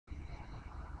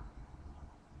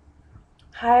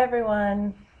Hi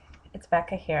everyone, it's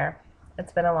Becca here.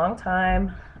 It's been a long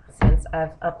time since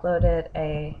I've uploaded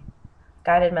a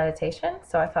guided meditation,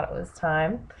 so I thought it was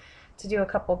time to do a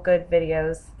couple good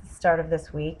videos at the start of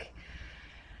this week.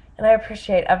 And I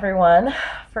appreciate everyone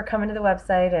for coming to the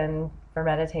website and for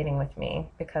meditating with me,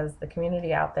 because the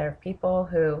community out there of people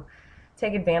who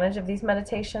take advantage of these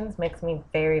meditations makes me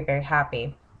very, very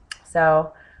happy.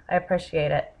 So I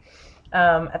appreciate it.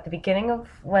 At the beginning of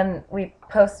when we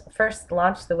first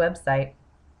launched the website,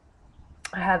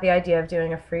 I had the idea of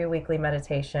doing a free weekly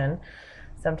meditation.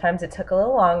 Sometimes it took a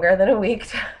little longer than a week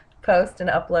to post and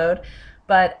upload,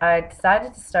 but I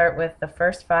decided to start with the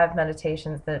first 5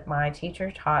 meditations that my teacher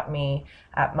taught me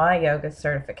at my yoga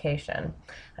certification.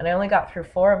 And I only got through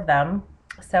 4 of them,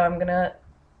 so I'm going to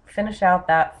finish out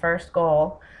that first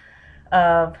goal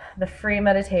of the free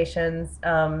meditations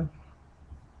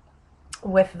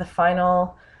with the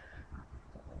final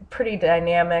pretty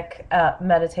dynamic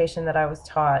meditation that I was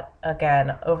taught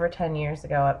again over 10 years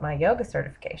ago at my yoga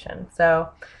certification. So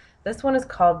this one is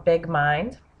called Big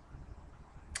Mind,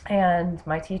 and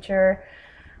my teacher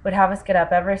would have us get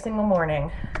up every single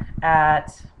morning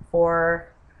at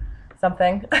 4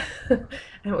 something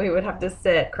and we would have to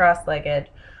sit cross-legged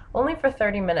only for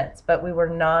 30 minutes, but we were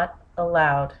not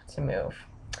allowed to move.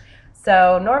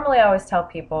 So normally I always tell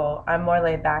people I'm more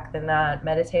laid back than that.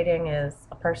 Meditating is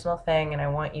a personal thing and I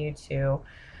want you to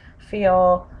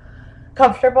feel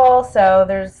comfortable. So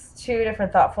there's 2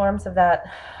 different thought forms of that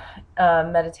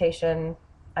meditation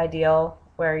ideal,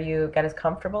 where you get as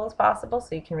comfortable as possible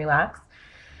so you can relax.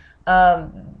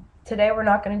 Today we're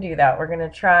not going to do that. We're going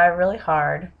to try really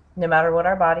hard, no matter what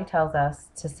our body tells us,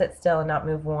 to sit still and not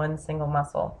move one single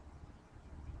muscle.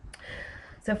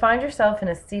 So find yourself in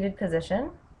a seated position,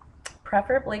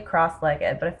 preferably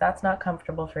cross-legged, but if that's not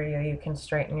comfortable for you, you can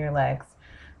straighten your legs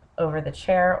over the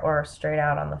chair or straight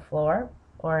out on the floor,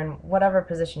 or in whatever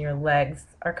position your legs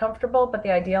are comfortable, but the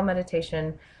ideal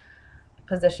meditation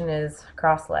position is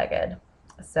cross-legged.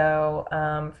 So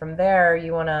from there,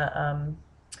 you want to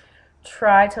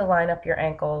try to line up your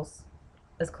ankles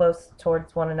as close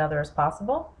towards one another as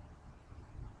possible.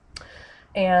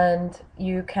 And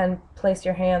you can place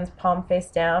your hands palm face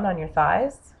down on your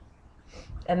thighs.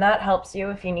 And that helps you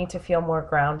if you need to feel more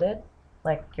grounded,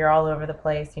 like you're all over the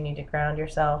place, you need to ground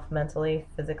yourself mentally,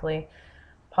 physically.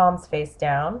 Palms face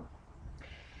down.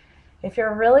 If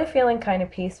you're really feeling kind of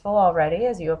peaceful already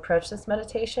as you approach this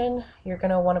meditation, you're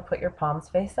going to want to put your palms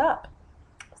face up.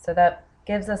 So that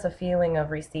gives us a feeling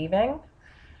of receiving,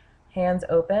 hands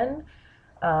open,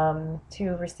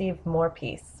 to receive more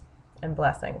peace and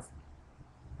blessings.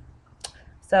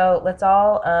 So let's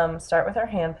all start with our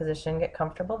hand position, get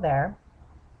comfortable there.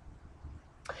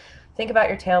 Think about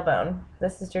your tailbone.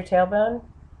 This is your tailbone.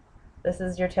 This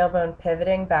is your tailbone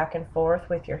pivoting back and forth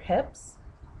with your hips.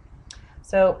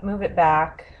 So move it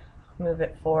back, move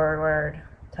it forward,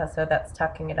 so that's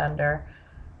tucking it under.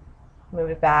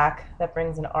 Move it back, that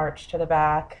brings an arch to the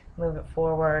back. Move it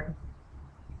forward,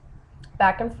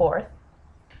 back and forth,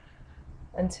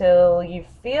 until you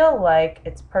feel like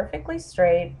it's perfectly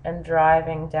straight and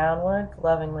driving downward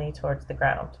lovingly towards the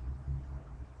ground.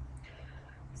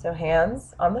 So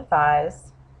hands on the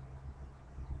thighs,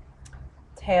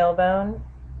 tailbone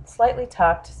slightly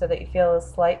tucked so that you feel a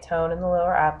slight tone in the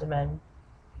lower abdomen.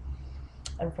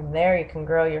 And from there you can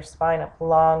grow your spine up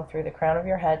long through the crown of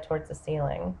your head towards the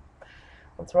ceiling.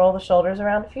 Let's roll the shoulders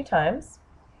around a few times.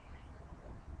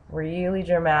 Really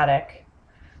dramatic,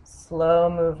 slow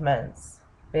movements,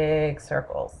 big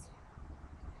circles.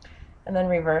 And then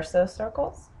reverse those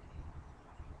circles.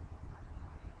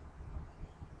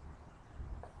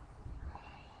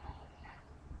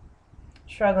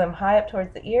 Shrug them high up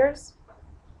towards the ears.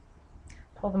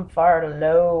 Pull them far to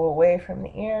low away from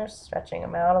the ears, stretching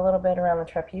them out a little bit around the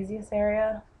trapezius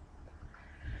area.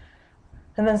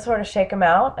 And then sort of shake them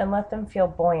out and let them feel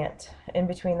buoyant in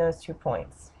between those 2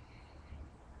 points.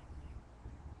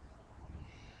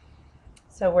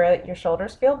 So where your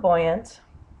shoulders feel buoyant,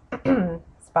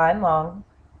 spine long,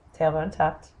 tailbone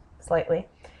tucked slightly,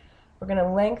 we're going to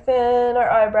lengthen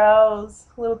our eyebrows,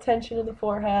 a little tension in the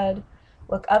forehead,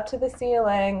 look up to the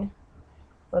ceiling,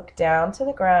 look down to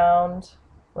the ground,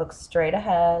 look straight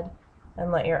ahead,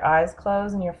 and let your eyes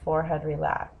close and your forehead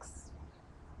relax.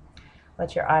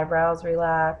 Let your eyebrows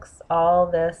relax.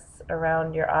 All this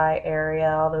around your eye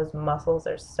area, all those muscles,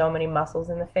 there's so many muscles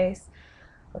in the face,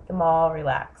 let them all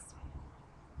relax.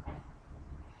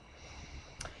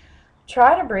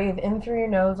 Try to breathe in through your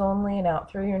nose only and out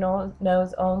through your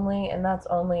nose only, and that's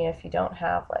only if you don't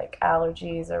have like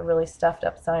allergies or really stuffed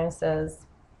up sinuses.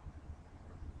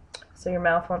 So your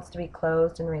mouth wants to be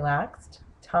closed and relaxed,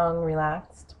 tongue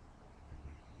relaxed.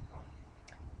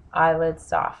 eyelids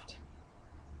soft.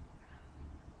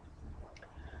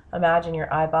 Imagine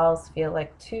your eyeballs feel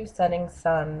like two setting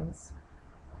suns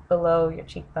below your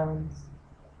cheekbones.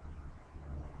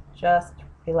 Just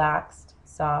relaxed,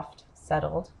 soft,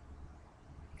 settled.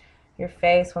 Your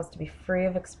face wants to be free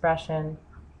of expression.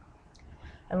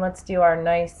 And let's do our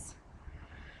nice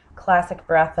classic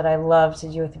breath that I love to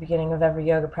do at the beginning of every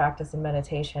yoga practice and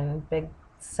meditation. Big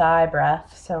sigh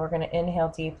breath. So we're going to inhale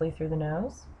deeply through the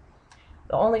nose.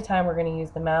 The only time we're going to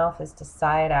use the mouth is to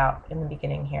sigh it out in the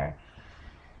beginning here.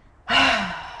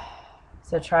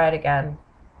 So try it again.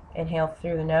 Inhale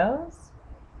through the nose.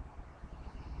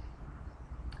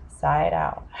 Sigh it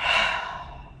out.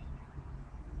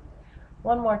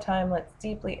 One more time, let's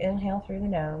deeply inhale through the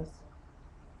nose.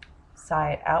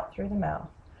 Sigh it out through the mouth.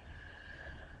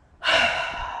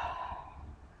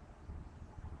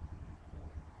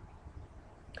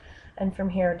 And from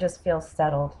here, just feel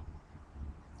settled.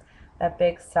 That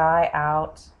big sigh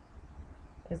out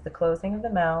is the closing of the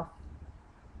mouth.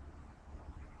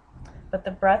 But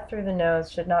the breath through the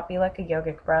nose should not be like a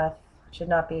yogic breath. It should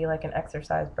not be like an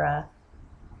exercise breath.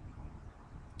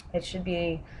 It should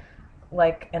be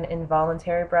like an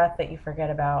involuntary breath that you forget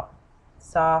about.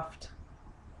 Soft,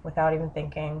 without even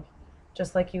thinking.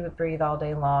 Just like you would breathe all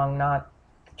day long, not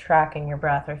tracking your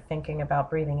breath or thinking about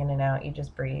breathing in and out. You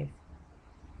just breathe.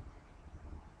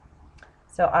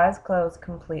 So eyes closed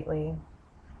completely.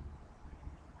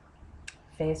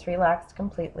 Face relaxed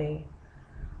completely.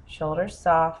 Shoulders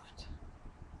soft.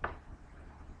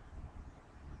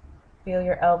 Feel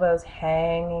your elbows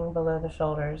hanging below the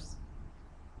shoulders.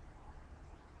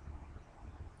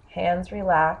 Hands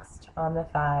relaxed on the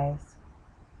thighs.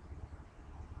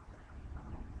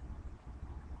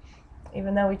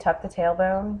 Even though we tuck the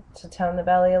tailbone to tone the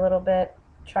belly a little bit,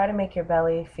 try to make your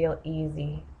belly feel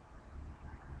easy.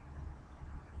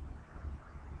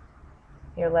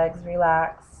 Your legs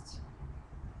relaxed.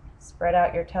 Spread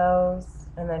out your toes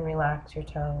and then relax your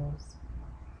toes.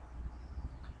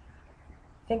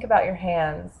 Think about your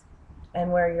hands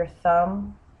and where your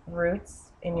thumb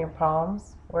roots in your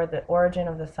palms, where the origin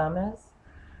of the thumb is.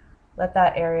 Let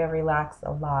that area relax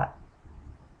a lot.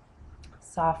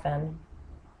 Soften.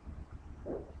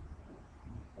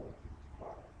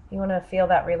 You want to feel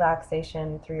that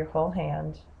relaxation through your whole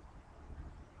hand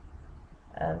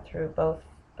and through both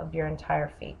of your entire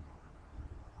feet.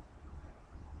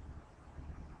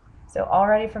 So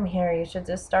already from here, you should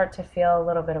just start to feel a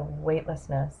little bit of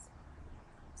weightlessness,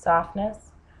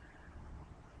 softness.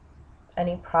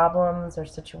 Any problems or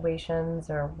situations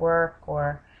or work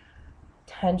or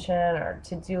tension or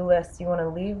to-do lists, you want to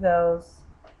leave those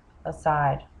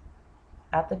aside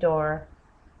at the door.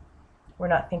 We're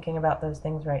not thinking about those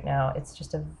things right now. It's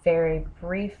just a very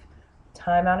brief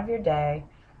time out of your day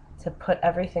to put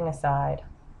everything aside.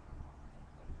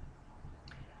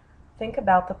 Think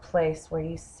about the place where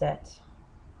you sit,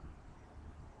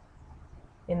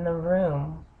 in the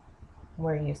room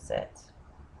where you sit.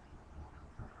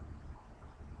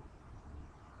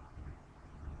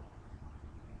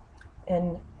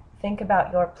 And think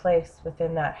about your place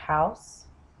within that house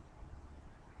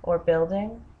or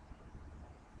building,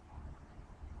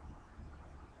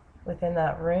 within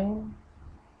that room,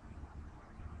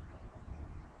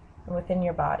 and within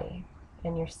your body,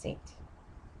 in your seat.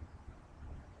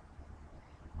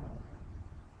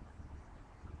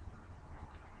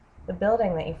 The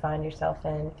building that you find yourself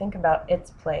in, think about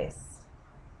its place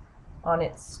on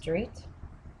its street,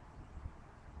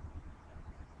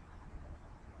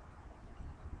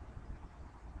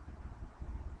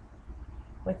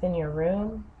 within your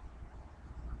room,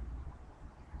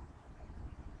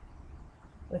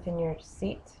 within your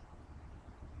seat,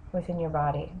 within your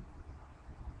body.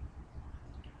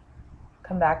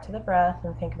 Come back to the breath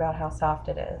and think about how soft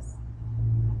it is.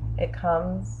 It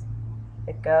comes,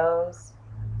 it goes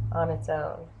on its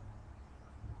own.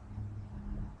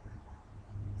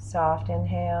 Soft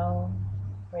inhale,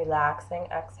 relaxing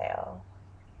exhale.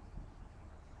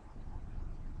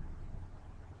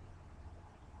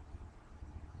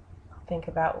 Think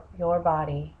about your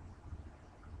body,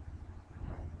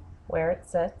 where it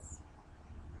sits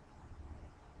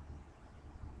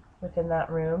within that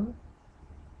room,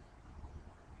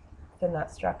 within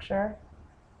that structure,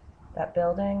 that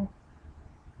building,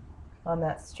 on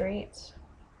that street.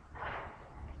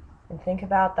 And think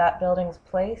about that building's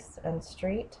place and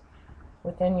street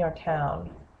within your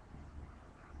town,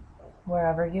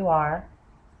 wherever you are.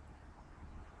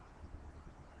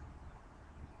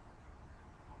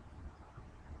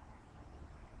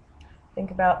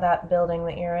 Think about that building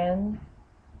that you're in,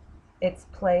 its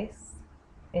place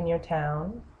in your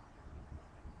town,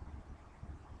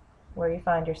 where you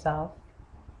find yourself.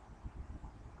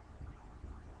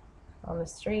 on the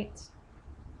street,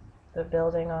 the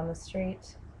building on the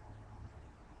street,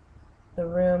 the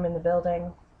room in the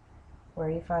building where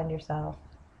you find yourself,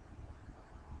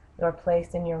 your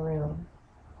place in your room,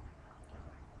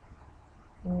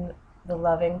 in the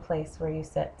loving place where you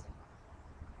sit.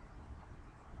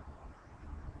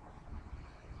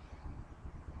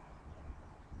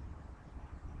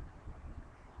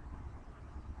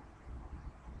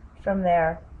 From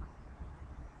there,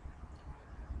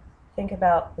 think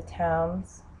about the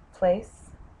town's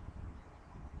place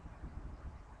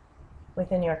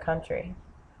within your country.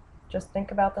 Just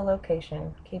think about the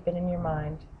location. Keep it in your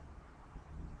mind.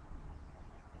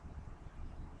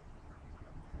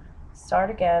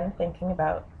 Start again thinking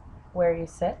about where you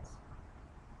sit,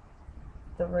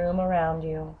 the room around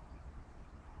you,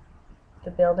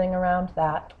 the building around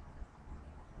that,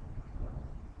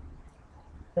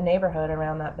 the neighborhood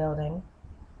around that building,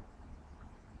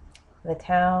 the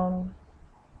town,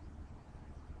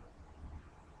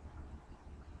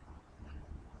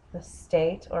 the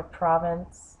state or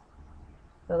province,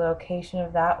 the location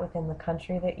of that within the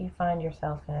country that you find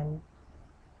yourself in,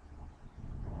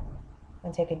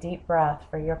 and take a deep breath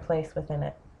for your place within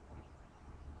it.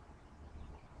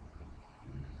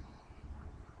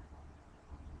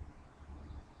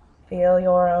 Feel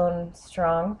your own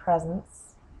strong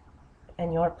presence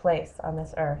and your place on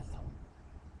this earth.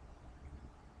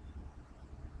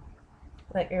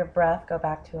 Let your breath go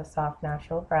back to a soft,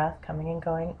 natural breath, coming and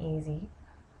going easy.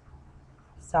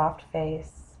 Soft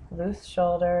face, loose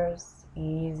shoulders,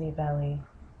 easy belly,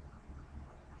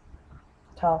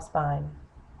 tall spine.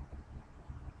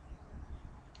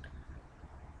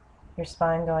 Your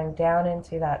spine going down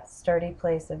into that sturdy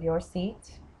place of your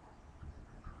seat,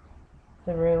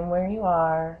 the room where you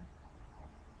are,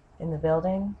 in the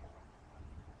building,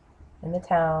 in the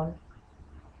town,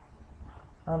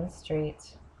 on the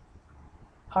street,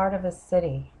 part of a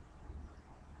city,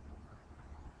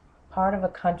 part of a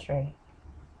country,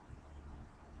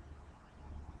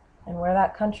 and where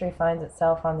that country finds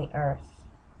itself on the earth.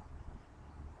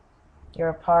 You're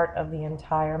a part of the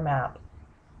entire map.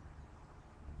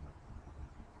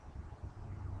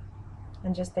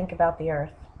 And just think about the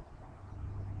earth,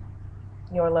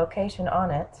 your location on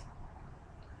it,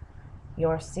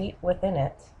 your seat within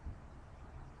it,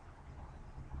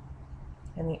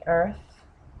 and the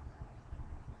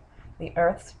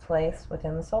Earth's place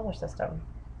within the solar system.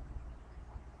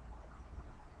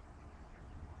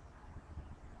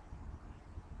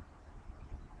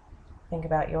 Think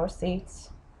about your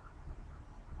seats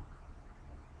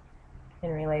in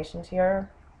relation to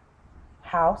your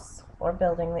house or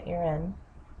building that you're in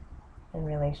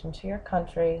relation to your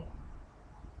country,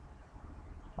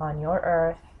 on your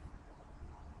Earth,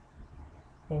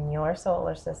 in your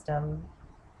solar system,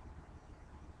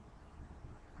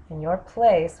 in your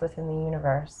place within the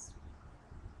universe.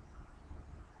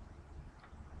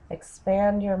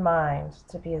 Expand your mind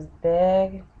to be as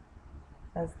big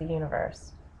as the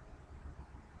universe.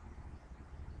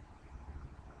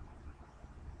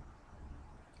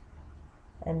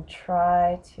 And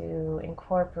try to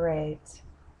incorporate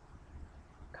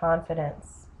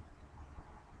confidence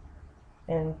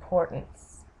and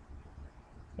importance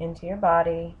into your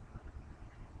body,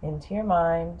 into your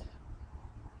mind,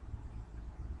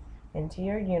 into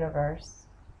your universe,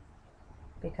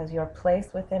 because your place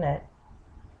within it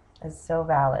is so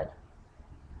valid,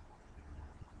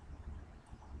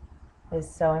 is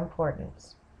so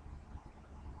important.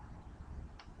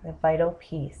 A vital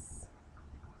piece,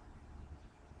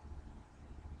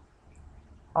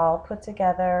 all put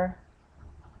together,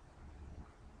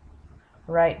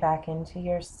 right back into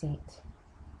your seat.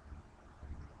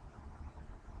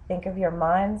 Think of your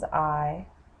mind's eye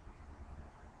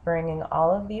bringing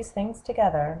all of these things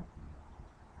together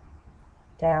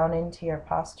down into your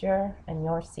posture and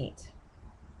your seat.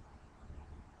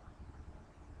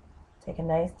 Take a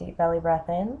nice deep belly breath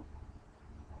in.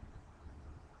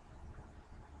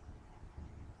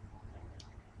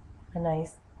 A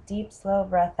nice deep slow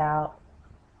breath out.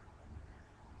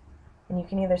 And you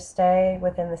can either stay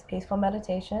within this peaceful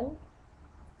meditation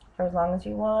for as long as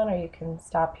you want, or you can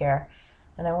stop here.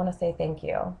 And I want to say thank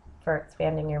you for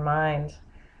expanding your mind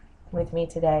with me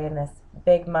today in this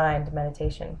big mind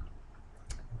meditation.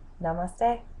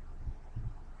 Namaste.